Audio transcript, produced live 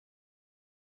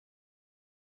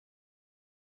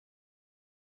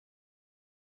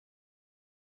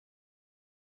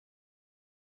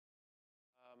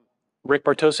Rick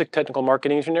Bartosik, Technical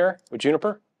Marketing Engineer with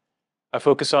Juniper. I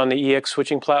focus on the EX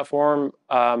switching platform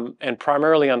and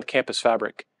primarily on the campus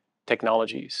fabric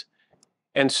technologies.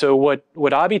 And so what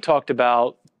Abhi talked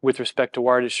about with respect to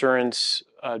wired assurance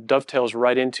dovetails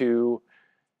right into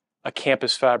a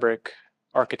campus fabric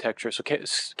architecture. So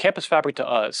campus fabric to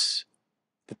us,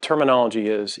 the terminology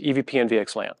is EVPN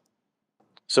VXLAN.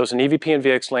 So it's an EVPN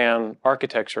VXLAN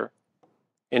architecture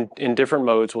in different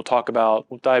modes. We'll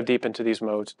dive deep into these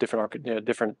modes,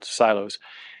 different silos,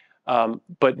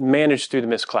 but managed through the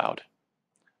Mist cloud.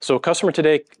 So a customer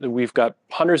today, we've got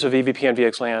hundreds of EVPN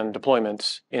VXLAN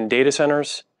deployments in data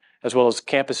centers as well as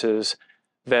campuses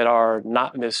that are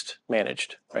not Mist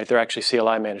managed, right? They're actually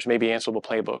CLI managed, maybe Ansible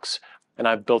playbooks, and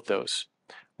I've built those.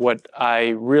 What I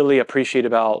really appreciate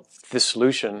about this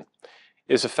solution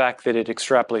is the fact that it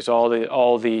extrapolates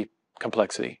all the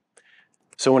complexity.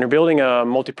 So when you're building a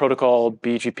multi-protocol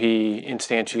BGP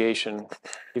instantiation,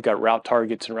 you've got route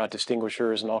targets and route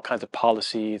distinguishers and all kinds of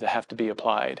policy that have to be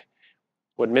applied.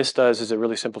 What Mist does is it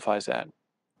really simplifies that.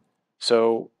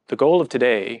 So the goal of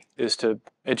today is to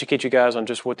educate you guys on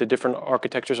just what the different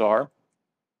architectures are.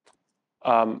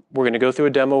 We're going to go through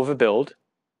a demo of a build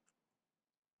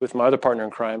with my other partner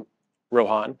in crime,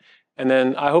 Rohan, and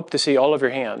then I hope to see all of your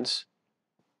hands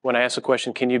when I ask the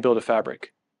question, can you build a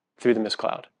fabric through the Mist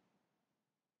cloud?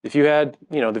 If you had,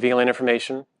 the VLAN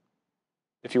information,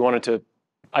 if you wanted to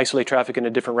isolate traffic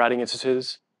into different routing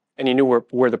instances, and you knew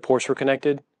where the ports were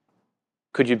connected,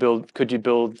 could you build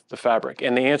the fabric?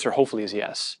 And the answer hopefully is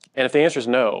yes. And if the answer is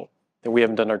no, then we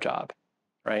haven't done our job,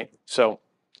 right? So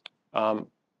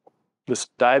let's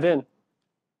dive in.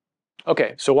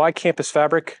 Okay, so why campus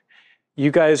fabric? You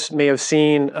guys may have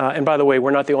seen, and by the way, we're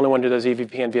not the only one who does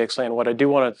EVPN VXLAN. What I do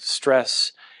want to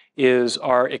stress is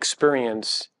our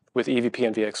experience with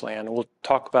EVPN VXLAN. We'll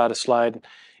talk about a slide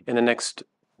in the next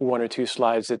one or two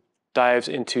slides that dives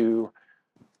into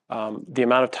the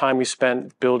amount of time we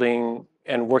spent building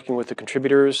and working with the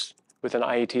contributors with an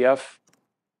IETF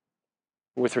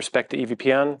with respect to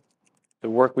EVPN, the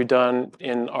work we've done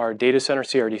in our data center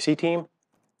CRDC team,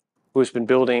 who's been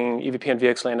building EVPN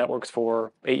VXLAN networks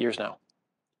for 8 years now.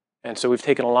 And so we've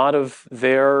taken a lot of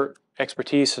their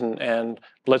expertise and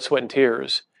blood, sweat, and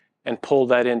tears and pulled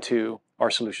that into our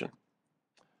solution.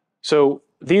 So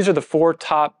these are the 4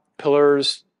 top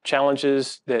pillars,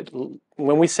 challenges that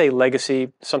when we say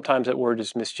legacy, sometimes that word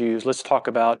is misused. Let's talk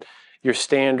about your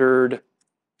standard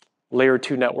layer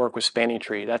 2 network with spanning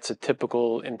tree. That's a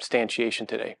typical instantiation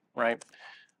today, right?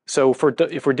 So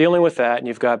if we're dealing with that and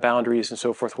you've got boundaries and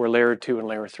so forth where layer 2 and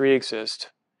layer 3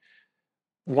 exist,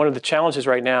 one of the challenges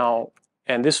right now,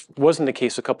 and this wasn't the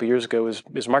case a couple years ago, is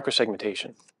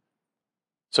microsegmentation.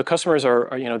 So customers are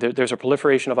there's a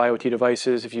proliferation of IoT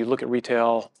devices. If you look at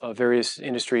retail, various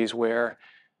industries where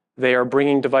they are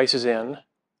bringing devices in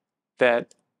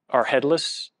that are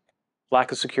headless,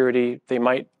 lack of security, they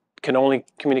can only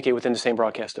communicate within the same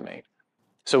broadcast domain.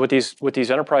 So what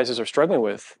these enterprises are struggling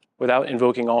with, without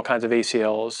invoking all kinds of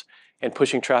ACLs and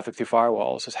pushing traffic through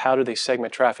firewalls, is how do they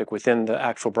segment traffic within the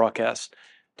actual broadcast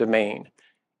domain?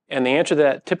 And the answer to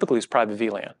that typically is private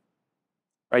VLAN.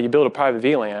 Right? You build a private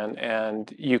VLAN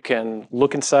and you can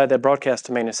look inside that broadcast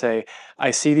domain and say,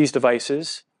 I see these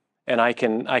devices and I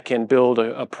can build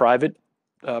a private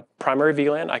primary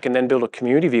VLAN. I can then build a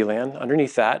community VLAN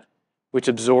underneath that, which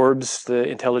absorbs the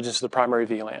intelligence of the primary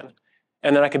VLAN.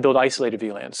 And then I can build isolated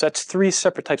VLANs. So that's 3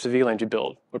 separate types of VLANs you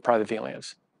build with private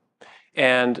VLANs.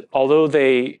 And although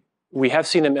we have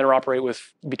seen them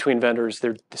interoperate between vendors,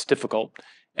 it's difficult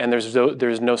and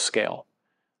there's no scale.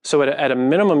 So at a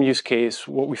minimum use case,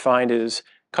 what we find is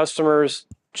customers,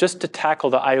 just to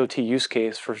tackle the IoT use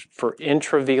case for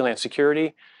intra-VLAN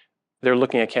security, they're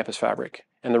looking at campus fabric.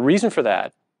 And the reason for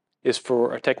that is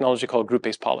for a technology called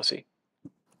group-based policy.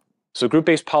 So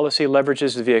group-based policy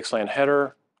leverages the VXLAN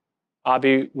header.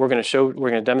 Abhi, we're going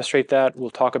to demonstrate that. We'll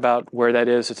talk about where that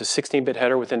is. It's a 16-bit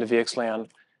header within the VXLAN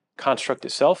construct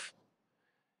itself.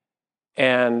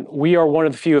 And we are one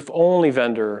of the few, if only,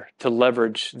 vendor to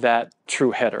leverage that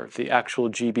true header, the actual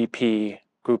GBP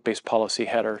group-based policy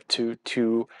header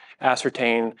to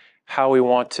ascertain how we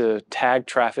want to tag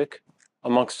traffic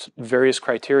amongst various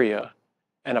criteria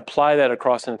and apply that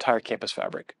across an entire campus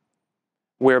fabric,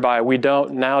 whereby we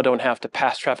don't have to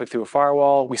pass traffic through a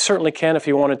firewall. We certainly can if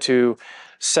you wanted to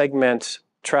segment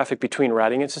traffic between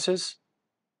routing instances,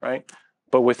 right?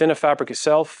 But within a fabric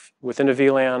itself, within a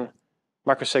VLAN,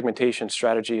 microsegmentation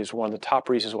strategy is one of the top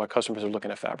reasons why customers are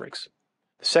looking at fabrics.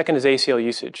 The second is ACL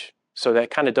usage. So that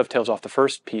kind of dovetails off the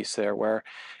first piece there, where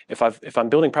if I'm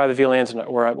building private VLANs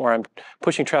or I'm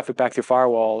pushing traffic back through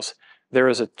firewalls, there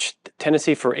is a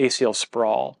tendency for ACL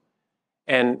sprawl.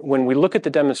 And when we look at the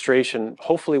demonstration,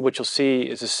 hopefully what you'll see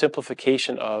is a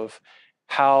simplification of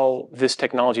how this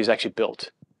technology is actually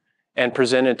built and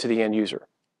presented to the end user.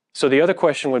 So the other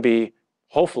question would be,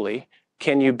 hopefully,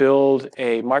 can you build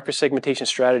a microsegmentation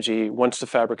strategy once the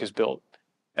fabric is built?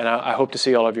 And I hope to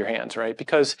see all of your hands, right?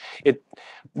 Because this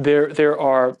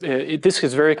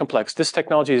is very complex. This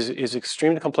technology is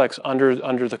extremely complex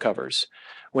under the covers.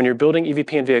 When you're building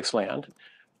EVPN VXLAN,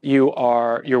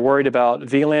 you're worried about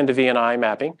VLAN to VNI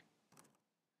mapping.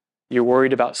 You're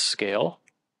worried about scale.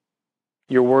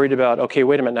 You're worried about, okay,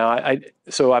 wait a minute now.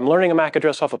 So I'm learning a MAC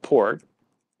address off a port,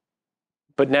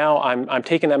 but now I'm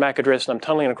taking that MAC address and I'm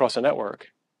tunneling it across the network.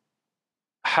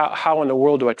 How in the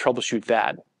world do I troubleshoot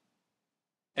that?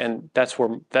 And that's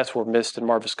where Mist and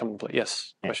Marvis come into play.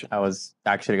 Yes, question. I was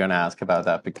actually going to ask about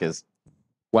that because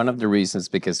one of the reasons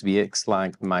because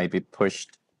VXLAN might be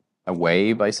pushed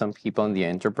away by some people in the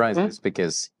enterprise is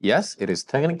because, yes, it is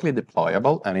technically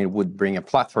deployable and it would bring a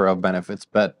plethora of benefits,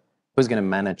 but who's going to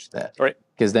manage that? Right.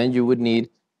 Because then you would need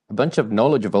a bunch of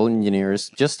knowledgeable engineers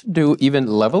just to do even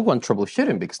level 1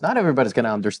 troubleshooting, because not everybody's going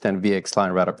to understand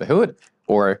VXLAN right up the hood,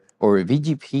 or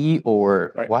VGP,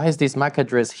 or why is this MAC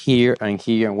address here,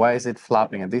 and why is it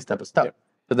flopping, and this type of stuff. Yep.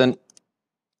 So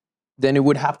then it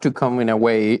would have to come in a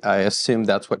way, I assume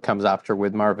that's what comes after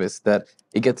with Marvis, that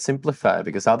it gets simplified,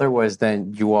 because otherwise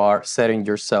then you are setting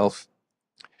yourself,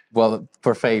 well,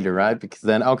 for failure, right? Because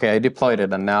then, okay, I deployed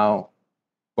it, and now,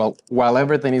 well, while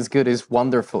everything is good, is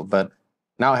wonderful, but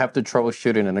now I have to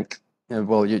troubleshoot it, and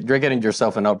well, you're getting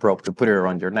yourself an up rope to put it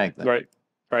around your neck. Then.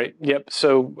 Right. Yep.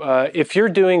 So if you're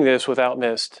doing this without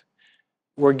Mist,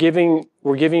 we're giving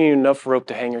you enough rope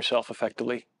to hang yourself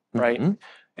effectively, right? Mm-hmm.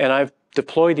 And I've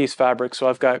deployed these fabrics, so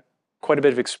I've got quite a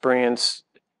bit of experience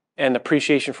and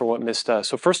appreciation for what Mist does.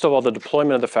 So first of all, the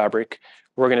deployment of the fabric,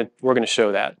 we're gonna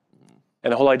show that,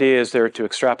 and the whole idea is there to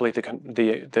extrapolate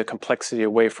the complexity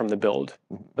away from the build,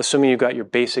 assuming you've got your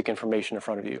basic information in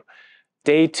front of you.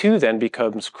 Day 2 then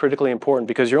becomes critically important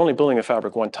because you're only building a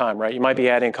fabric one time, right? You might be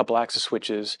adding a couple access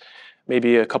switches,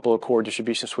 maybe a couple of core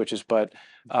distribution switches, but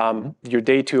your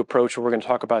Day 2 approach, we're going to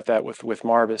talk about that with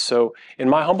Marvis. So in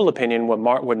my humble opinion,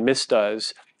 what Mist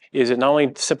does is it not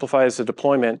only simplifies the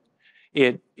deployment,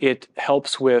 it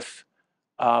helps with,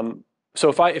 so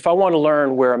if I want to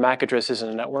learn where a MAC address is in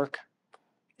a network,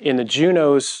 in the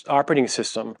Juno's operating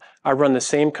system, I run the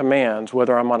same commands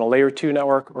whether I'm on a layer 2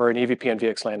 network or an EVPN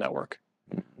VXLAN network.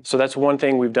 So that's one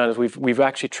thing we've done is we've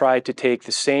actually tried to take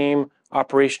the same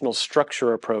operational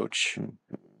structure approach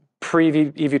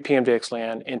pre-EVPN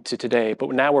VXLAN into today,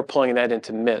 but now we're pulling that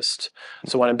into Mist.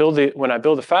 So when I build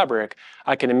the fabric,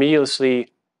 I can immediately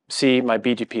see my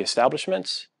BGP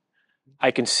establishments.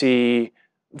 I can see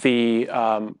the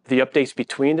updates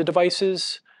between the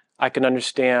devices. I can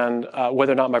understand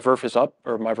whether or not my VRF is up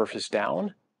or my VRF is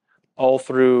down, all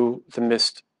through the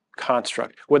Mist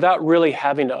construct, without really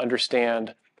having to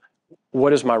understand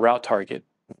what is my route target,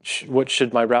 what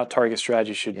should my route target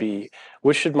strategy should be,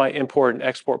 what should my import and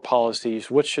export policies,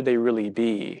 what should they really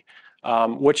be,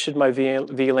 what should my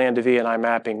VLAN to VNI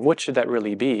mapping, what should that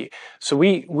really be? So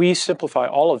we simplify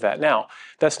all of that. Now,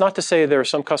 that's not to say there are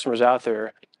some customers out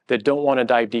there that don't want to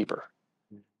dive deeper.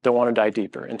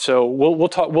 And so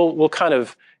we'll kind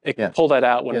of pull that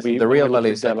out when we. The real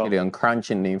value is actually on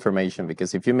crunching the information,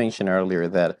 because if you mentioned earlier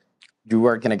that you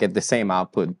are going to get the same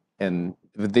output and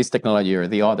with this technology or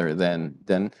the other, then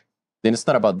it's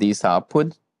not about this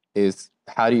output. Is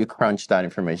how do you crunch that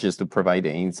information just to provide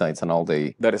the insights and all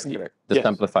the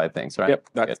simplified things, right? Yep,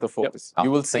 that's the focus. You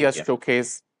will see us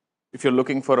showcase. If you're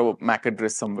looking for a MAC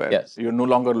address somewhere, you're no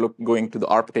longer going to the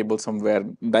ARP table somewhere,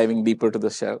 diving deeper to the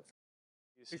shelf.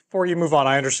 Before you move on,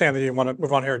 I understand that you want to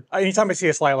move on here. Anytime I see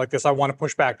a slide like this, I want to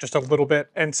push back just a little bit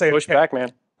and say, push back,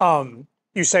 man.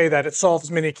 You say that it solves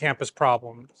many campus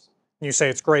problems. You say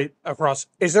it's great across.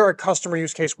 Is there a customer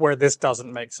use case where this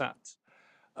doesn't make sense?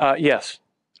 Yes.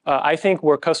 I think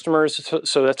where customers,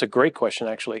 so that's a great question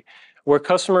actually, where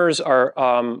customers are,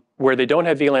 where they don't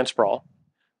have VLAN sprawl,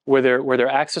 where their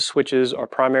access switches are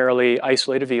primarily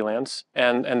isolated VLANs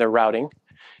and their routing,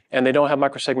 and they don't have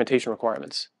microsegmentation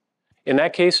requirements. In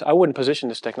that case, I wouldn't position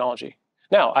this technology.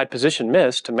 Now, I'd position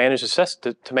Mist to manage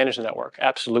the network,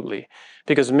 absolutely,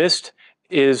 because Mist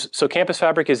is, so Campus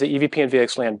Fabric is the EVPN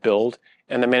VXLAN build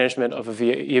and the management of a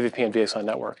EVPN VXLAN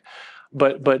network.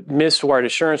 But Mist Wired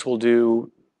Assurance will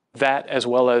do that as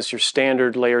well as your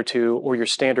standard layer 2 or your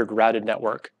standard routed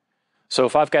network. So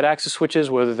if I've got access switches,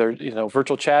 whether they're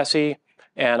virtual chassis,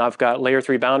 and I've got layer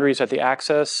 3 boundaries at the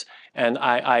access, and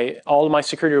all of my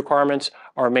security requirements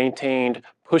are maintained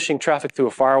pushing traffic through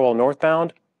a firewall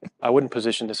northbound, I wouldn't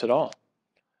position this at all.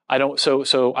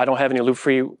 So I don't have any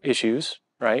loop-free issues,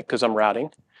 right? Because I'm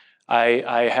routing.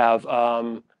 I have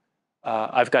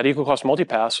I've got equal cost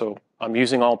multipass, so I'm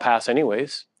using all pass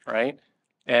anyways, right?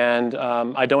 And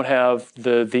I don't have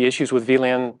the issues with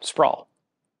VLAN sprawl.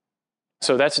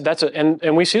 So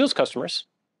and we see those customers.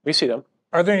 We see them.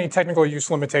 Are there any technical use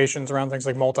limitations around things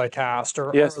like multicast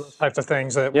or those types of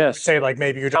things that you say like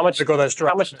maybe you don't have to go that direction?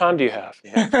 How much time do you have?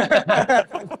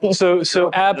 So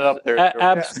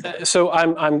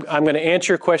I'm going to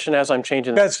answer your question as I'm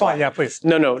changing. That's fine. Yeah, please.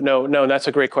 No. That's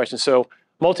a great question. So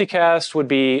multicast would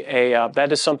be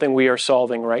that is something we are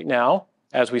solving right now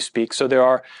as we speak. So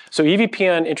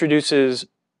EVPN introduces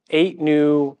 8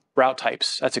 new route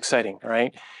types. That's exciting,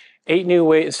 right? 8 new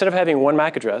ways. Instead of having one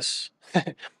MAC address,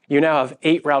 you now have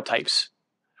 8 route types,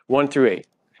 1 through 8.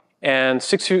 And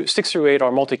 6 through 8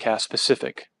 are multicast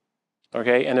specific,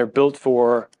 okay? And they're built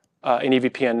for an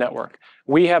EVPN network.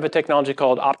 We have a technology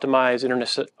called Optimized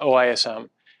Internet OISM.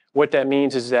 What that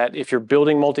means is that if you're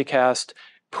building multicast,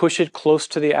 push it close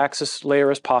to the access layer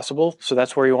as possible. So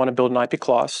that's where you want to build an IP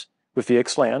Clos with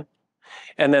VXLAN.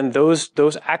 And then those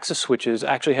access switches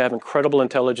actually have incredible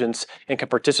intelligence and can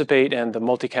participate in the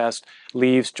multicast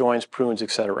leaves, joins, prunes,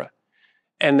 etc.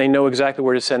 And they know exactly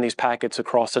where to send these packets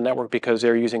across the network because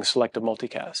they're using selective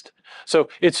multicast. So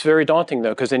it's very daunting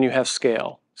though, because then you have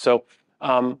scale. So,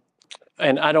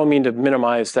 and I don't mean to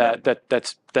minimize that.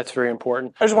 That's very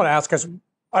important. I just want to ask, because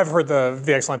I've heard the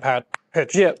VXLAN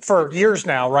pitch for years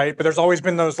now, right? But there's always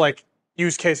been those like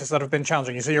use cases that have been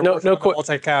challenging. You say you're working on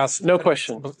multicast. No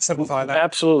question. Simplify that.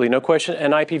 Absolutely, no question.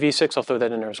 And IPv6, I'll throw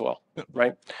that in there as well,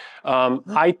 right?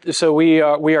 So we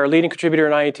are a leading contributor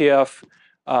in IETF.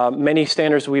 Many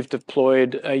standards we've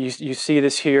deployed, you see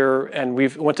this here, and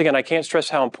once again, I can't stress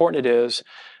how important it is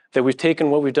that we've taken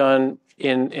what we've done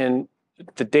in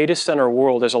the data center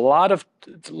world. There's a lot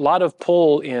of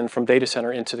pull in from data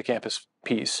center into the campus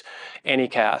piece,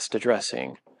 Anycast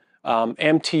addressing,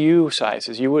 MTU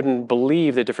sizes. You wouldn't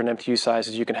believe the different MTU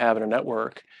sizes you can have in a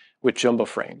network with jumbo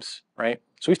frames, right?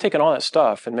 So we've taken all that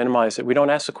stuff and minimized it. We don't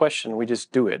ask the question, we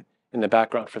just do it in the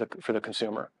background for the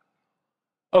consumer.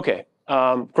 Okay.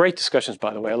 Great discussions,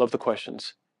 by the way. I love the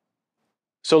questions.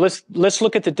 So let's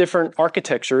look at the different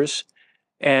architectures,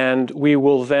 and we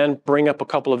will then bring up a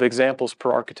couple of examples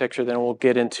per architecture. Then we'll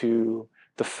get into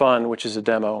the fun, which is a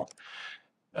demo.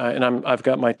 And I've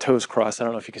got my toes crossed. I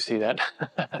don't know if you can see that.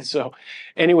 So,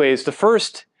 anyways, the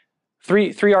first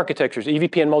three architectures.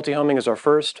 EVPN multihoming is our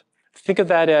first. Think of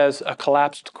that as a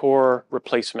collapsed core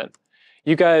replacement.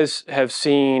 You guys have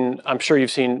seen, I'm sure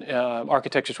you've seen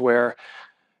architectures where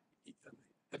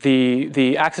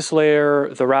the access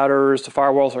layer, the routers, the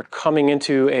firewalls are coming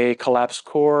into a collapsed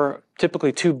core,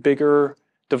 typically 2 bigger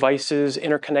devices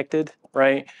interconnected,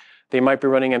 right? They might be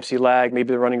running MC lag, maybe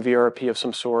they're running VRP of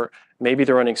some sort, maybe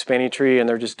they're running spanning tree and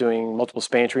they're just doing multiple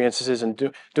spanning tree instances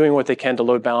and doing what they can to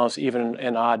load balance even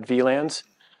in odd VLANs.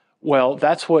 Well,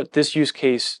 that's what this use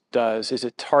case does, is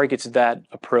it targets that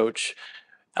approach.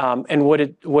 And what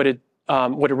it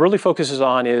really focuses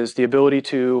on is the ability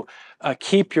to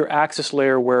keep your access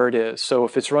layer where it is. So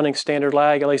if it's running standard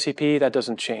lag LACP, that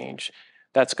doesn't change.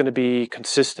 That's going to be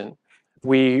consistent.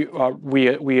 We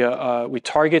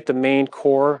target the main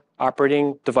core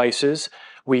operating devices.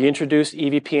 We introduce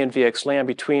EVP and VXLAN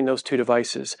between those 2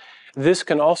 devices. This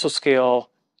can also scale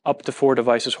up to 4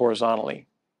 devices horizontally.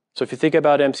 So if you think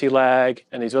about MC lag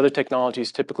and these other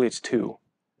technologies, typically it's 2.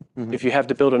 Mm-hmm. If you have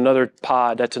to build another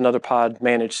pod, that's another pod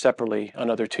managed separately,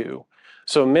 another 2.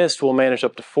 So Mist will manage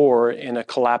up to 4 in a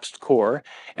collapsed core.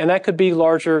 And that could be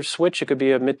larger switch. It could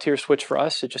be a mid-tier switch for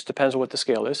us. It just depends on what the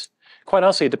scale is. Quite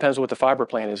honestly, it depends on what the fiber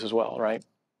plan is as well, right?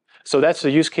 So that's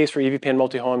the use case for EVPN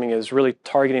multihoming, is really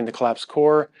targeting the collapsed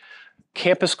core.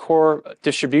 Campus core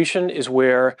distribution is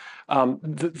where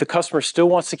the customer still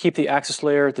wants to keep the access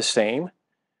layer the same.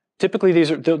 Typically,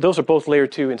 those are both layer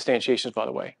 2 instantiations, by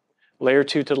the way. Layer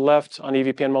 2 to the left on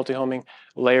EVPN multihoming,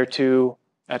 layer 2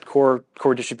 at core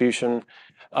distribution.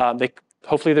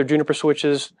 Hopefully they're Juniper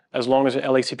switches. As long as an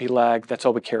LACP lag, that's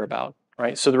all we care about,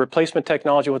 right? So the replacement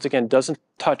technology, once again, doesn't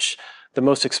touch the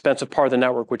most expensive part of the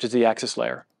network, which is the access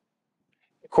layer.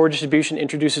 Core distribution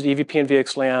introduces EVP and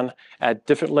VXLAN at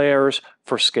different layers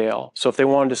for scale. So if they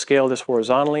wanted to scale this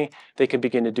horizontally, they can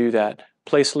begin to do that.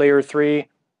 Place layer 3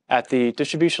 at the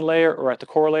distribution layer or at the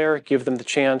core layer, give them the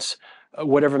chance,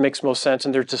 whatever makes most sense,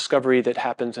 and there's discovery that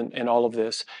happens in all of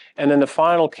this. And then the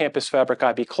final campus fabric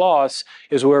IP Clos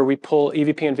is where we pull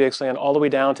EVP and VXLAN all the way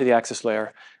down to the access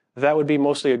layer. That would be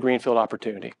mostly a greenfield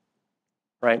opportunity,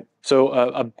 right? So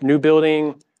a new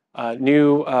building,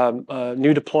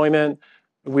 new deployment,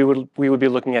 we would be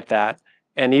looking at that.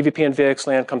 And EVPN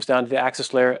VXLAN comes down to the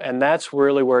access layer, and that's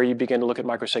really where you begin to look at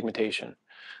microsegmentation.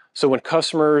 So when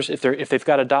customers, if they've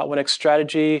got a .1x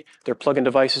strategy, they're plugging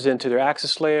devices into their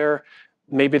access layer,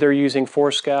 maybe they're using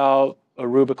Forescout,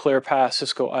 Aruba ClearPass,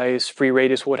 Cisco ICE,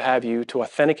 FreeRadius, what have you, to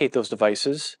authenticate those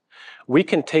devices. We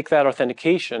can take that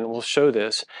authentication, we'll show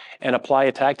this, and apply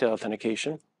a tag to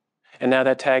authentication. And now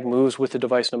that tag moves with the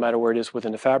device no matter where it is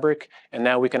within the fabric, and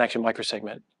now we can actually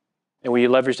microsegment. And we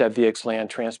leverage that VXLAN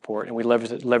transport, and we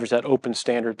leverage that open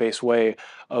standard-based way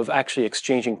of actually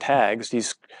exchanging tags,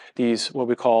 these what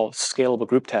we call scalable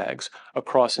group tags,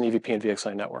 across an EVPN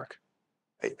VXLAN network.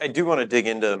 I do want to dig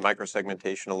into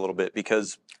microsegmentation a little bit,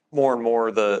 because more and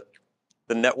more the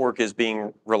network is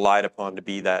being relied upon to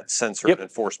be that sensor and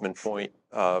enforcement point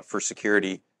for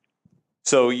security.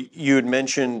 So you had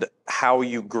mentioned how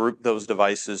you group those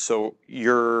devices. So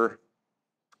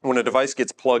when a device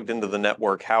gets plugged into the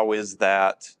network, how is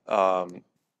that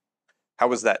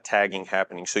tagging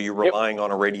happening? So you're relying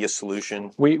on a radius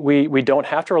solution? We don't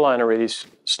have to rely on a radius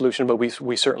solution, but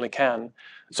we certainly can.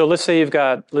 So let's say you've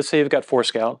got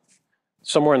Forescout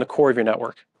somewhere in the core of your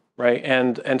network, right?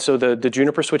 And so the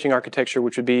Juniper switching architecture,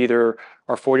 which would be either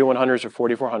our 4100s or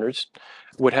 4400s,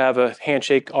 would have a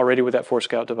handshake already with that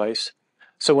Forescout device.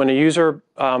 So when a user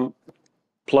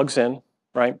plugs in,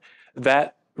 right,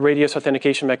 that radius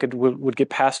authentication method would get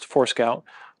past Forescout.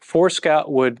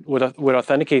 Forescout would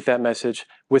authenticate that message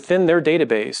within their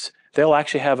database. They'll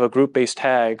actually have a group-based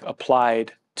tag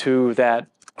applied to that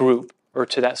group or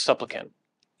to that supplicant.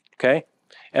 Okay,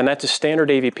 and that's a standard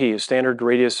AVP, a standard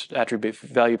radius attribute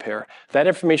value pair. That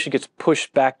information gets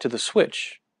pushed back to the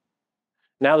switch.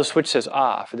 Now the switch says,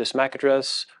 for this MAC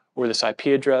address or this IP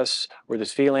address or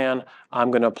this VLAN, I'm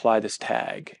going to apply this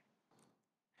tag.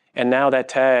 And now that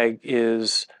tag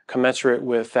is commensurate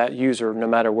with that user no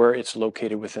matter where it's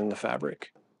located within the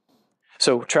fabric.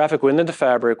 So traffic within the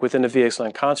fabric, within the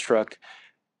VXLAN construct,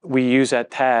 we use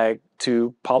that tag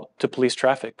to police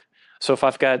traffic. So if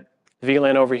I've got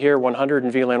VLAN over here 100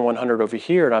 and VLAN 100 over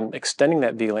here, and I'm extending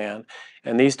that VLAN,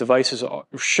 and these devices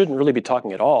shouldn't really be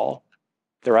talking at all,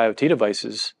 they're IoT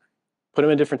devices, put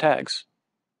them in different tags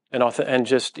and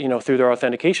just through their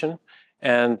authentication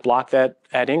and block that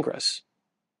at ingress.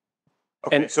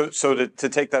 Okay, so to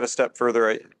take that a step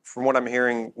further, from what I'm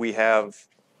hearing, we have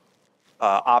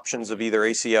options of either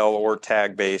ACL or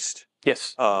tag-based.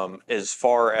 Yes. As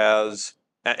far as,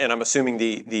 and I'm assuming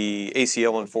the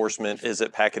ACL enforcement is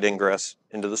at packet ingress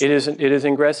into the switch. It is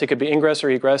ingress. It could be ingress or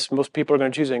egress. Most people are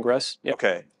going to choose ingress. Yep.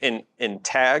 Okay. In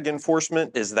tag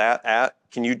enforcement,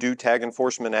 can you do tag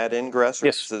enforcement at ingress? Or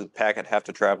Yes. does the packet have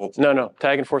to travel? No.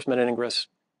 Tag enforcement at ingress.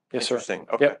 Yes, sir. Interesting.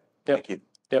 Okay. Yep. Thank you.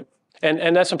 Yep.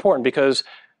 And that's important because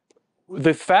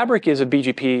the fabric is a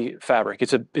BGP fabric.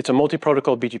 It's a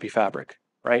multi-protocol BGP fabric,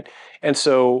 right? And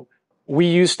so we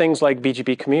use things like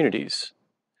BGP communities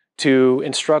to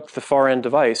instruct the far end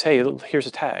device, hey, here's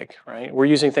a tag, right? We're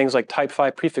using things like type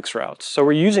 5 prefix routes. So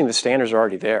we're using the standards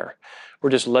already there.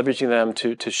 We're just leveraging them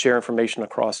to share information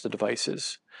across the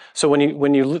devices. So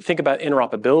when you think about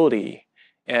interoperability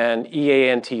and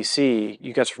EANTC,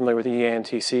 you guys are familiar with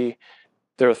EANTC?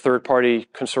 They're a third-party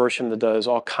consortium that does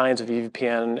all kinds of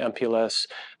EVPN, MPLS.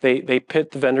 They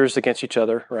pit the vendors against each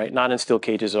other, right? Not in steel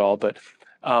cages at all, but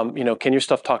can your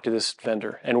stuff talk to this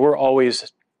vendor? And we're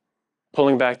always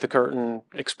pulling back the curtain,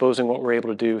 exposing what we're able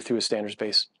to do through a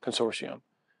standards-based consortium.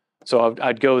 So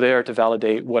I'd go there to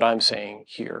validate what I'm saying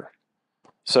here.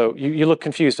 So you look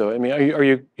confused though. I mean, are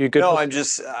you good? No,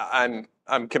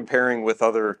 I'm comparing with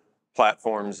other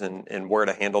platforms and where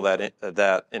to handle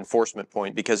that enforcement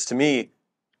point, because to me,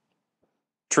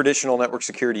 traditional network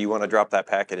security, you want to drop that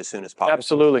packet as soon as possible.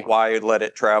 Absolutely. Why let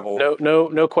it travel?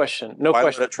 No question. Why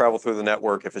let it travel through the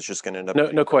network if it's just going to end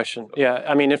up? No question. Yeah,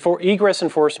 I mean, for egress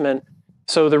enforcement,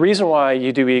 so the reason why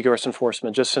you do egress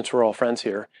enforcement, just since we're all friends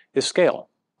here, is scale.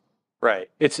 Right.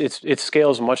 It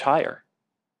scales much higher.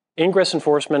 Ingress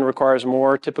enforcement requires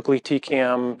more, typically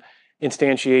TCAM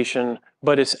instantiation,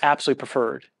 but it's absolutely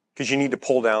preferred. Because you need to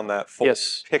pull down that full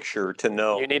picture to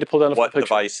know what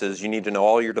devices. You need to know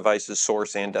all your devices,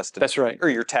 source and destination. That's right. Or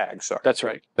your tags, sorry. That's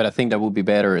right. But I think that would be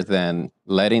better than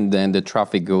letting the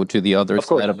traffic go to the other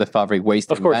side of the fabric,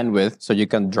 wasting bandwidth, so you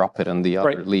can drop it on the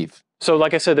other leaf. So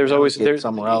like I said, there's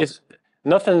somewhere else.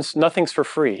 Nothing's for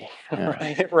free,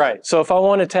 right? Right. So if I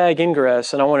want to tag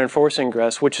ingress and I want to enforce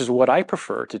ingress, which is what I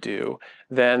prefer to do,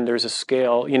 then there's a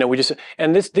scale.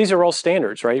 These are all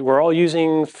standards, right? We're all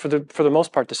using for the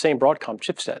most part the same Broadcom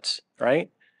chipsets, right?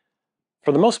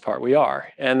 For the most part, we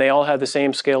are, and they all have the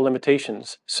same scale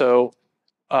limitations. So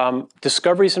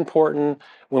discovery is important.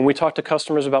 When we talk to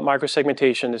customers about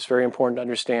microsegmentation, it's very important to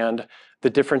understand the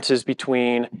differences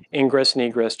between ingress and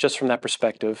egress, just from that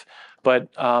perspective. But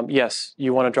yes,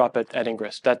 you want to drop it at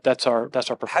ingress. That's our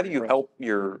preference. How do you help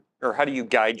how do you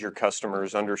guide your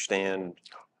customers understand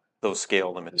those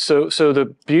scale limits? So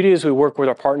the beauty is we work with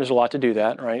our partners a lot to do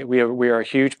that, right? We are a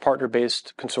huge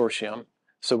partner-based consortium,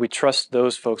 so we trust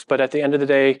those folks. But at the end of the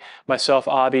day, myself,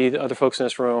 Abhi, the other folks in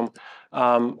this room,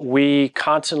 we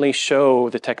constantly show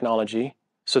the technology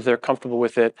so they're comfortable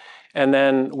with it, and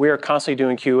then we are constantly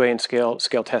doing QA and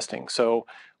scale testing. So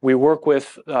we work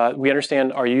with, we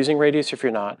understand our using radius if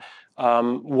you're not.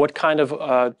 What kind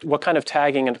of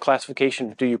tagging and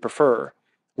classification do you prefer?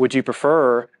 Would you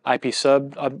prefer IP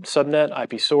subnet,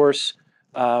 IP source?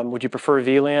 Would you prefer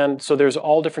VLAN? So there's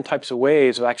all different types of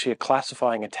ways of actually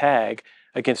classifying a tag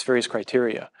against various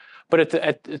criteria. But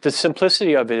at the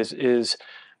simplicity of it is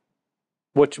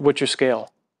what's your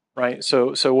scale, right?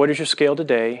 So what is your scale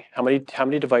today? How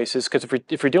many devices? Because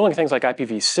if you're doing things like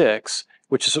IPv6,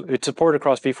 which is it's supported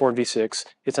across v4 and v6,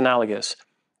 it's analogous.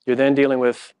 You're then dealing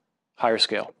with higher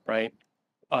scale, right?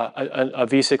 A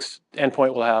v6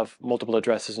 endpoint will have multiple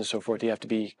addresses and so forth you have to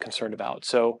be concerned about.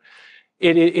 So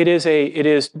this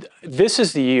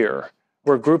is the year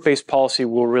where group-based policy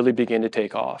will really begin to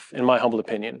take off, in my humble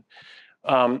opinion,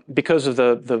 because of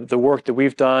the work that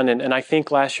we've done. And I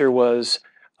think last year was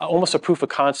almost a proof of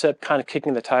concept, kind of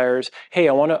kicking the tires. Hey,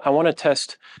 I want to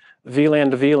test VLAN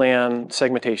to VLAN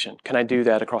segmentation. Can I do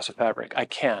that across a fabric? I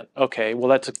can. Okay, well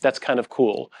that's kind of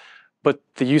cool. But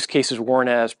the use cases weren't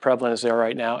as prevalent as they are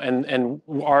right now, and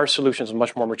our solutions are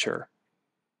much more mature.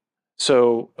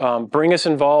 So bring us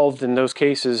involved in those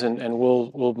cases, and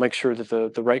we'll make sure that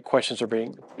the right questions are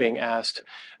being asked.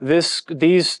 This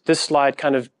slide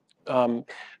kind of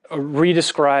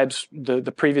redescribes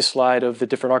the previous slide of the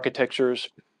different architectures.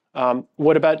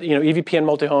 What about EVPN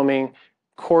multihoming,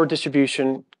 core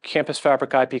distribution, campus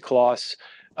fabric IP Clos?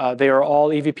 They are all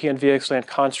EVPN VXLAN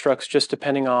constructs, just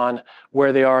depending on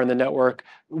where they are in the network.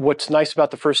 What's nice about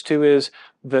the first two is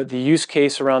the use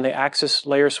case around the access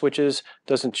layer switches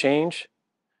doesn't change.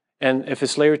 And if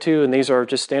it's layer 2 and these are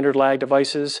just standard lag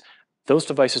devices, those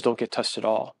devices don't get touched at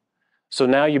all. So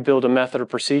now you build a method or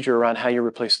procedure around how you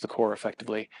replace the core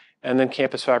effectively. And then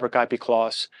campus fabric IP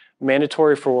Clos,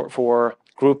 mandatory for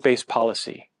group-based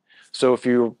policy. So if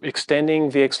you're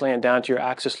extending VXLAN down to your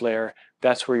access layer,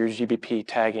 that's where your GBP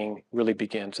tagging really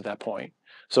begins at that point.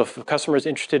 So if a customer is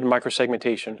interested in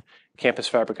microsegmentation, campus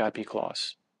fabric IP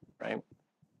Clos, right?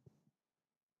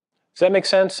 Does that make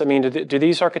sense? I mean, do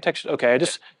these architectures, okay,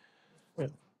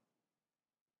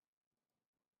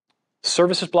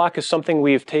 Services block is something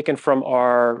we've taken from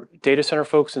our data center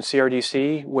folks in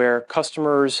CRDC, where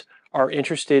customers are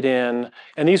interested in,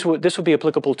 and this would be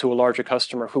applicable to a larger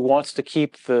customer who wants to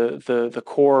keep the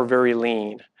core very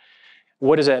lean.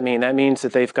 What does that mean? That means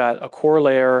that they've got a core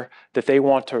layer that they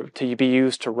want to be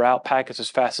used to route packets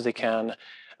as fast as they can.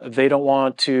 They don't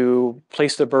want to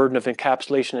place the burden of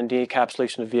encapsulation and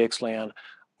de-encapsulation of VXLAN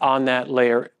on that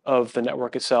layer of the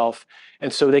network itself.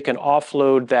 And so they can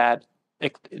offload that.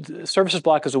 Services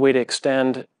block is a way to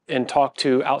extend and talk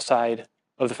to outside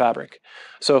of the fabric.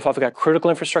 So if I've got critical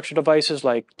infrastructure devices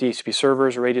like DHCP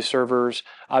servers or Radius servers,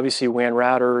 obviously WAN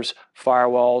routers,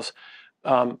 firewalls,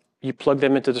 you plug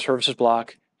them into the services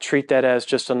block, treat that as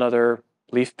just another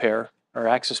leaf pair or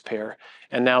access pair,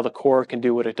 and now the core can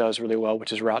do what it does really well,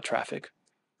 which is route traffic.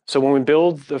 So when we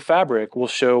build the fabric, we'll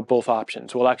show both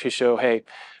options. We'll actually show, hey,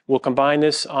 we'll combine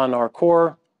this on our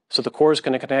core, so the core is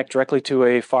going to connect directly to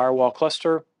a firewall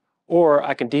cluster, or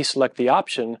I can deselect the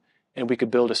option and we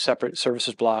could build a separate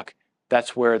services block.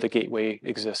 That's where the gateway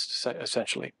exists,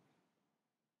 essentially.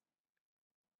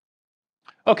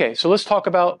 Okay, so let's talk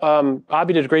about,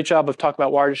 Abhi did a great job of talking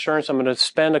about wired assurance. I'm going to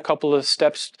spend a couple of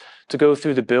steps to go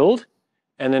through the build,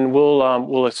 and then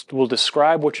we'll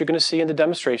describe what you're going to see in the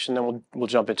demonstration, then we'll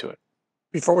jump into it.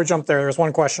 Before we jump there, there's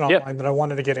one question online that I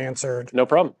wanted to get answered. No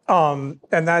problem.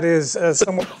 And that is, as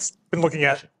someone that's been looking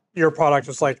at your product,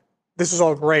 it's like, this is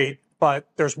all great, but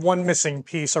there's one missing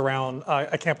piece around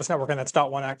a campus network, and that's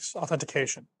 .1x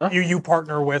authentication. Huh? You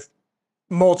partner with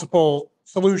multiple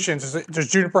solutions. Does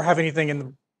Juniper have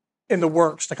anything in the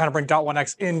works to kind of bring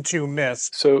 .1x into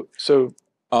Mist? So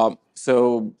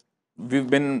we've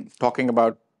been talking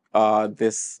about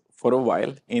this for a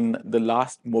while. In the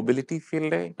last mobility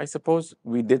field day, I suppose,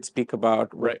 we did speak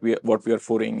about what we are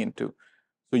foraying into.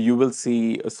 So you will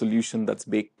see a solution that's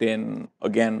baked in,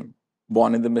 again,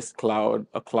 born in the Mist cloud,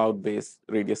 a cloud-based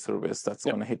Radius service that's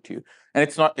going to hit you. And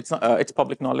it's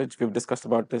public knowledge. We've discussed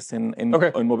about this in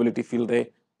mobility field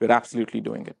day. We're absolutely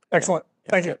doing it. Excellent.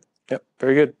 Thank you. Yep.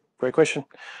 Very good. Great question.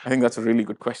 I think that's a really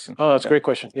good question. Oh, that's a great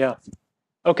question. Yeah.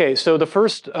 Okay, so the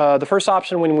first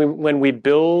option when we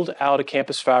build out a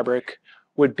campus fabric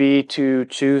would be to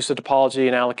choose the topology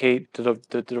and allocate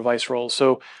the device roles.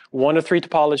 So 1 of 3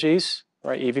 topologies,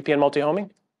 right? EVPN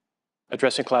multihoming,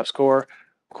 addressing collapsed core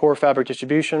fabric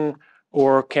distribution,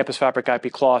 or campus fabric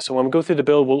IP Clos. So when we go through the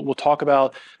build, we'll talk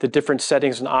about the different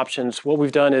settings and options. What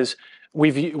we've done is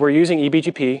we're using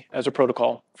eBGP as a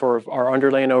protocol for our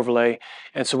underlay and overlay,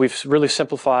 and so we've really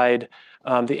simplified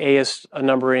the AS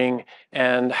numbering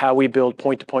and how we build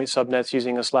point-to-point subnets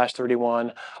using a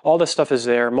 /31. All this stuff is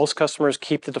there. Most customers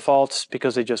keep the defaults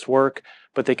because they just work,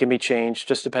 but they can be changed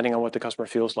just depending on what the customer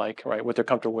feels like, right? What they're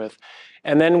comfortable with.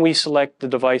 And then we select the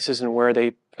devices and where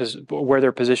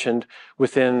they're positioned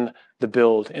within the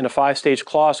build. In a 5-stage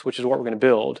Clos, which is what we're going to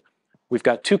build, we've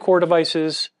got 2 core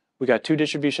devices, we got 2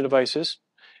 distribution devices,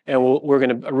 and we're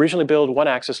going to originally build 1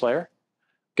 access layer,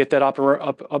 get that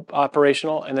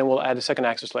operational, and then we'll add a 2nd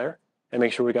access layer and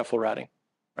make sure we got full routing,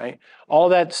 right? All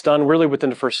that's done really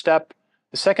within the first step.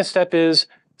 The second step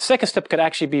could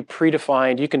actually be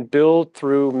predefined. You can build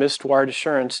through Mist wired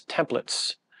assurance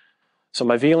templates. So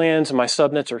my VLANs and my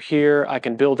subnets are here. I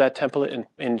can build that template and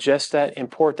ingest that,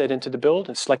 import that into the build,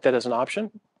 and select that as an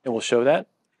option, and we'll show that.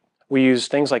 We use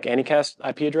things like anycast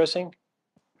IP addressing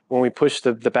when we push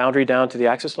the boundary down to the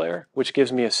access layer, which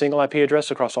gives me a single IP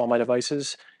address across all my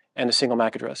devices and a single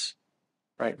MAC address,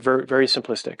 right? Very, very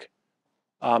simplistic.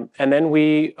 And then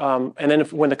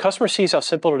when the customer sees how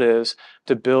simple it is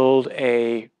to build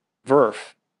a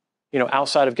VRF,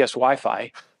 outside of guest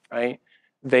Wi-Fi, right?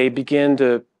 They begin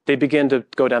to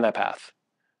go down that path.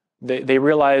 They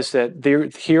realize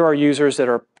that here are users that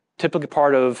are typically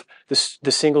part of the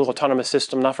single autonomous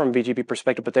system, not from a BGP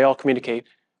perspective, but they all communicate.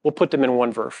 We'll put them in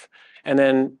one VRF. And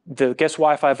then the guest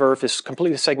Wi-Fi VRF is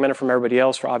completely segmented from everybody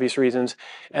else for obvious reasons.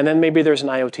 And then maybe there's an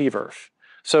IoT VRF.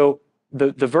 So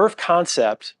the VRF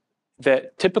concept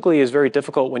that typically is very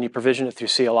difficult when you provision it through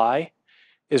CLI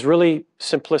is really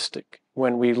simplistic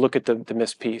when we look at the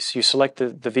Mist piece. You select the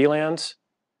VLANs,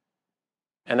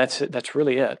 and that's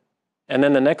really it. And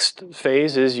then the next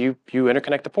phase is you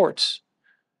interconnect the ports.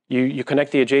 You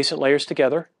connect the adjacent layers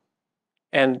together,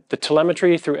 and the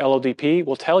telemetry through LODP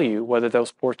will tell you whether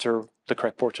those ports are the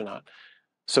correct ports or not.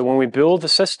 So when we build the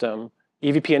system,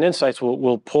 EVPN Insights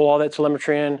will pull all that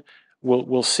telemetry in.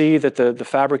 We'll see that the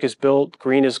fabric is built,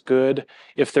 green is good.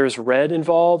 If there's red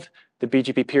involved, the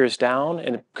BGP peer is down,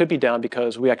 and it could be down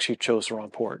because we actually chose the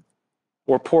wrong port.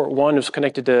 Or port 1 is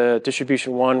connected to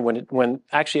distribution 1 when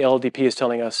actually LODP is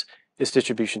telling us it's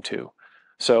distribution 2.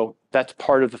 So that's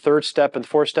part of the 3rd step, and the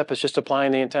 4th step is just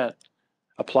applying the intent.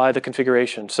 Apply the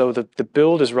configuration. So the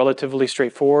build is relatively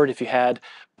straightforward. If you had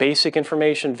basic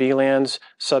information, VLANs,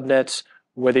 subnets,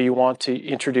 whether you want to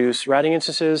introduce routing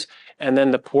instances, and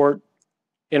then the port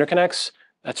interconnects,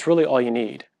 that's really all you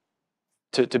need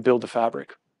to build the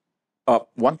fabric.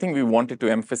 One thing we wanted to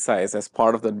emphasize as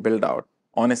part of that build out,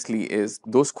 honestly, is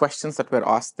those questions that were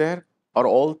asked there are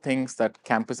all things that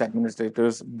campus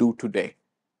administrators do today.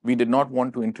 We did not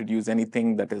want to introduce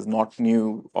anything that is not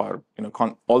new or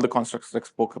all the constructs that I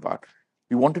spoke about.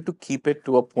 We wanted to keep it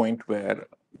to a point where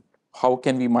how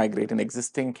can we migrate an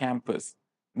existing campus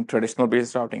in traditional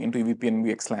base routing into EVPN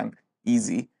VXLAN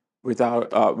easy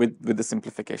without with the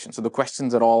simplification. So the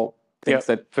questions are all things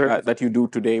that you do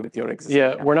today with your existing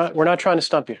campus. We're not trying to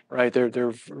stump you, right?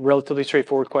 They're relatively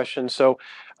straightforward questions. So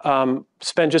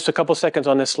spend just a couple seconds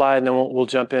on this slide, and then we'll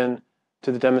jump in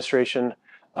to the demonstration.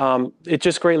 It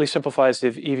just greatly simplifies the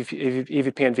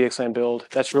EVPN VXLAN build.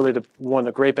 That's really one of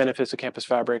the great benefits of Campus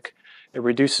Fabric. It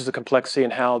reduces the complexity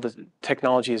in how the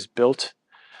technology is built.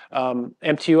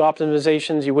 MTU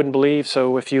optimizations you wouldn't believe.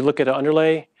 So if you look at an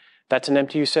underlay, that's an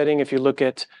MTU setting. If you look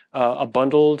at a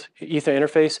bundled Ether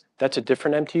interface, that's a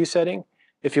different MTU setting.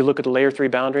 If you look at the layer 3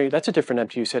 boundary, that's a different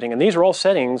MTU setting. And these are all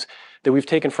settings that we've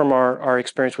taken from our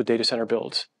experience with data center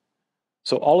builds.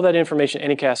 So all of that information,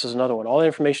 Anycast is another one. All that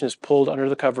information is pulled under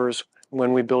the covers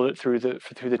when we build it through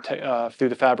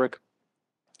the fabric.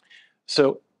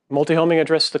 So multi-homing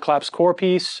addresses the collapsed core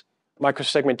piece,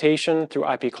 microsegmentation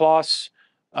through IP Clos.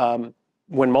 When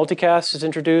multicast is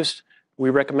introduced, we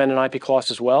recommend an IP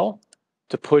Clos as well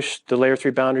to push the layer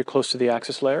 3 boundary close to the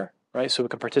access layer, right? So we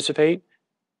can participate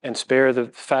and spare the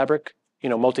fabric,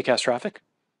 multicast traffic.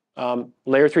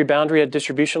 Layer 3 boundary at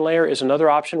distribution layer is another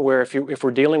option where if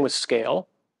we're dealing with scale,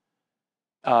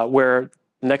 where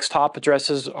next hop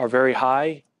addresses are very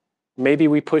high, maybe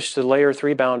we push the layer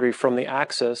 3 boundary from the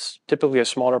access, typically a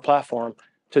smaller platform,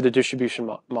 to the distribution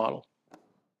model,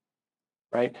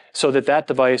 right? So that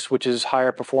device, which is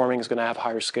higher performing, is going to have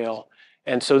higher scale.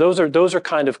 And so those are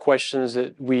kind of questions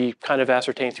that we kind of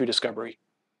ascertain through discovery,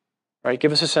 right?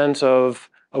 Give us a sense of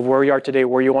where you are today,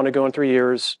 where you want to go in 3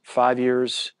 years, 5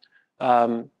 years,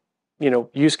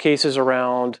 use cases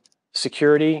around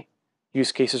security,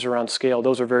 use cases around scale.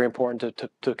 Those are very important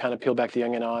to kind of peel back the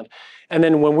onion on. And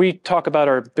then when we talk about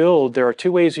our build, there are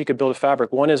two ways you could build a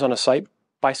fabric. One is on a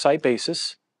site-by-site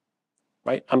basis,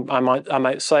 right? I'm on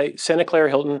my site, Santa Clara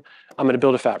Hilton, I'm going to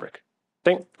build a fabric.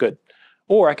 Good.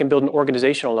 Or I can build an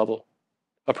organizational level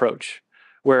approach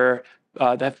where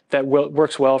that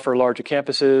works well for larger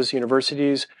campuses,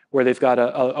 universities, where they've got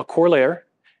a core layer,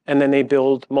 and then they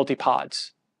build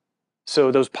multi-pods.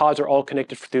 So those pods are all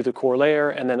connected through the core layer,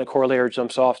 and then the core layer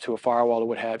jumps off to a firewall or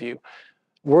what have you.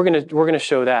 We're gonna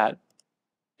show that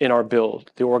in our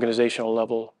build, the organizational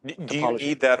level. Do you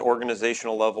need that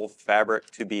organizational level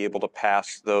fabric to be able to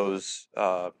pass those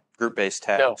group-based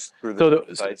tags through the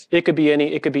sites? It could be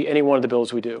any one of the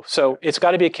builds we do. So it's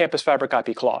got to be a campus fabric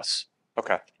IP Clos.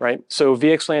 Okay. Right. So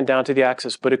VXLAN down to the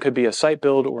access, but it could be a site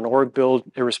build or an org build,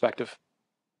 irrespective.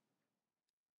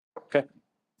 Okay.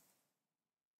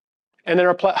 And then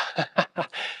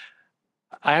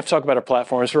I have to talk about our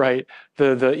platforms, right?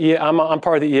 I'm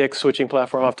part of the EX switching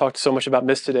platform. I've talked so much about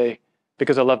Mist today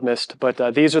because I love Mist.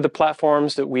 But these are the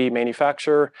platforms that we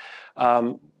manufacture.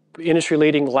 Industry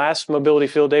leading. Last mobility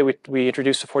field day, we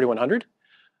introduced the 4100.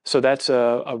 So that's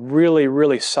a really,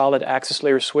 really solid access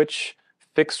layer switch,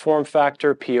 fixed form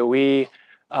factor, PoE.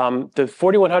 The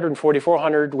 4100 and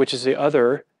 4400, which is the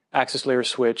other access layer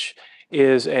switch,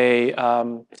 is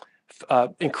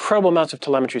incredible amounts of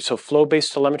telemetry. So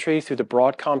flow-based telemetry through the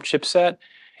Broadcom chipset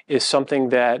is something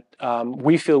that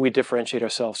we feel we differentiate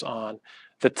ourselves on.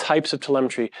 The types of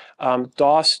telemetry,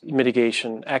 DOS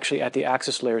mitigation, actually at the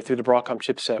access layer through the Broadcom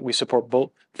chipset, we support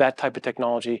both that type of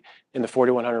technology in the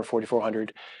 4100 and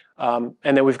 4400. And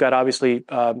then we've got obviously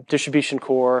distribution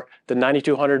core, the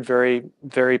 9200, very,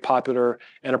 very popular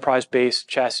enterprise-based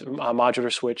chassis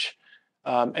modular switch.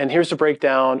 And here's the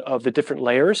breakdown of the different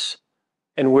layers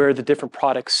and where the different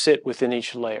products sit within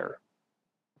each layer.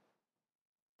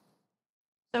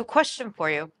 So question for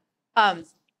you.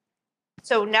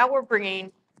 So now we're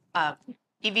bringing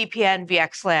EVPN,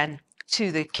 VXLAN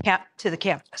to the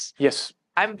campus. Yes.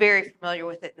 I'm very familiar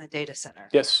with it in the data center.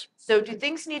 Yes. So do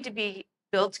things need to be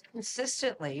built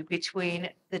consistently between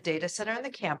the data center and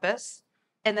the campus?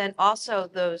 And then also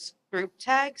those group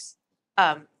tags,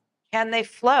 can they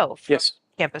flow from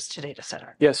campus to data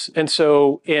center? Yes. And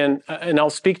so and I'll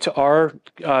speak to our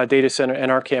data center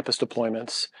and our campus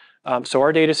deployments. So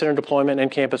our data center deployment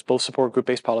and campus both support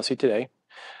group-based policy today.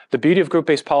 The beauty of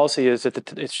group-based policy is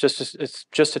that it's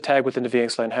just a tag within the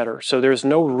VXLAN header. So there's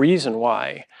no reason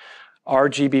why our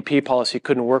GBP policy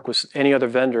couldn't work with any other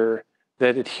vendor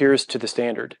that adheres to the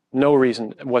standard. No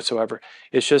reason whatsoever.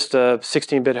 It's just a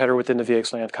 16-bit header within the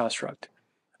VXLAN construct.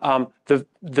 The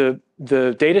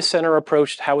data center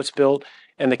approach, how it's built,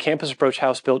 and the campus approach,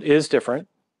 how it's built, is different.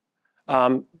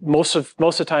 Most of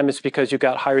the time, it's because you've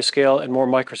got higher scale and more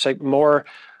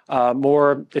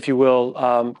more, if you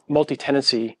will,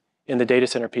 multi-tenancy in the data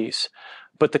center piece.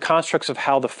 But the constructs of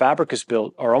how the fabric is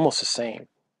built are almost the same.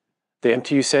 The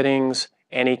MTU settings,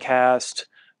 Anycast,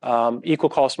 equal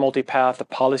cost multipath, the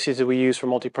policies that we use for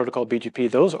multi-protocol BGP,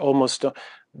 those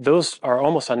are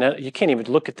almost you can't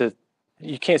even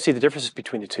you can't see the differences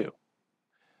between the two.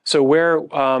 So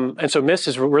so Mist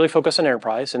is really focused on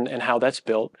enterprise and how that's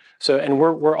built. So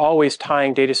we're always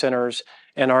tying data centers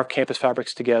and our campus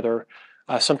fabrics together.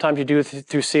 Sometimes you do it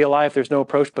through CLI if there's no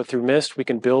approach, but through Mist, we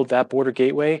can build that border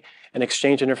gateway and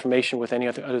exchange information with any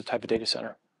other type of data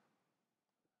center.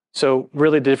 So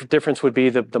really the difference would be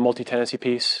the multi-tenancy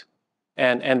piece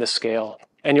and the scale.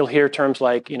 And you'll hear terms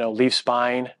like, leaf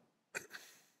spine,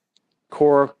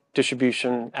 core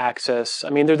distribution, access. I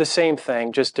mean, they're the same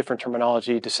thing, just different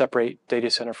terminology to separate data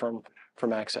center from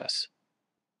access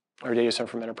or data center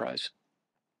from enterprise.